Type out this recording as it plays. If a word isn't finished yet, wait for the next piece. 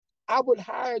I would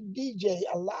hire a DJ,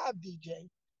 a live DJ,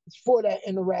 for that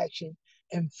interaction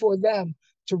and for them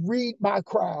to read my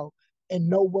crowd and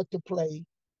know what to play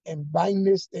and bang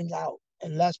this thing out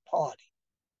and let's party.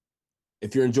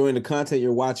 If you're enjoying the content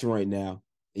you're watching right now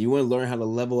and you want to learn how to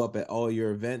level up at all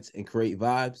your events and create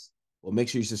vibes, well, make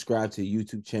sure you subscribe to the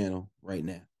YouTube channel right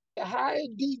now. A hire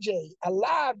DJ, a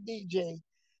live DJ,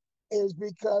 is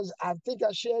because I think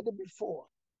I shared it before.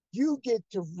 You get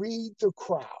to read the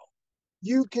crowd.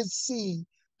 You can see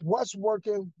what's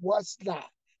working, what's not.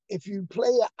 If you play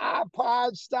an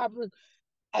iPod, stopping,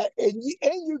 and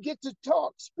you get to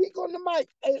talk, speak on the mic.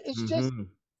 It's just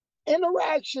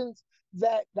interactions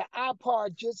that the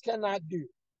iPod just cannot do.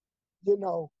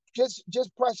 Just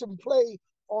press and play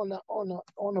on a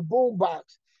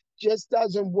boombox just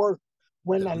doesn't work.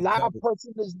 When a live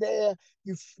person is there,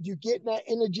 you getting that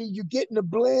energy, you getting the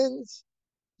blends,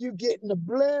 you getting the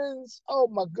blends. Oh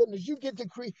my goodness, you get to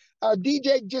create.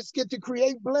 DJ just get to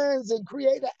create blends and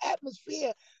create an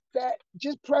atmosphere that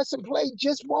just press and play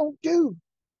just won't do.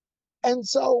 And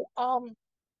so I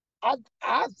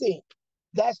think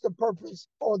that's the purpose,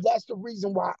 or that's the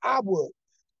reason why I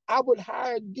would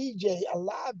hire a DJ, a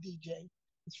live DJ,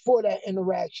 for that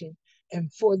interaction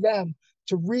and for them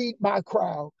to read my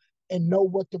crowd and know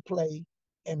what to play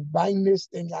and bang this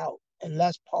thing out and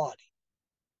let's party.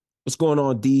 What's going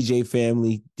on, DJ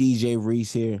family? DJ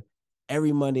Reese here.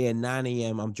 Every Monday at 9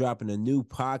 a.m., I'm dropping a new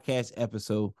podcast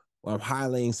episode where I'm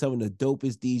highlighting some of the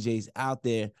dopest DJs out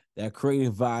there that are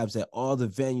creating vibes at all the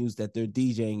venues that they're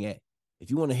DJing at.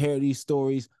 If you want to hear these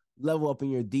stories, level up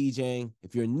in your DJing.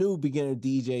 If you're a new beginner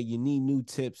DJ, you need new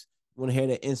tips. You want to hear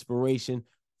the inspiration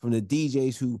from the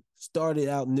DJs who started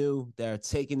out new, that are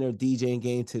taking their DJing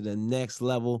game to the next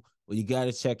level. Well, you got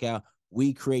to check out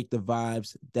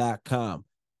WeCreateTheVibes.com.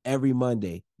 Every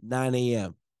Monday, 9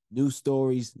 a.m. New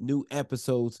stories, new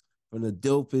episodes from the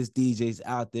dopest DJs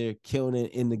out there killing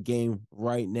it in the game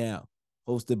right now.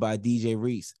 Hosted by DJ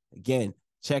Reese. Again,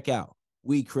 check out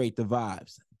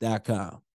WeCreateTheVibes.com.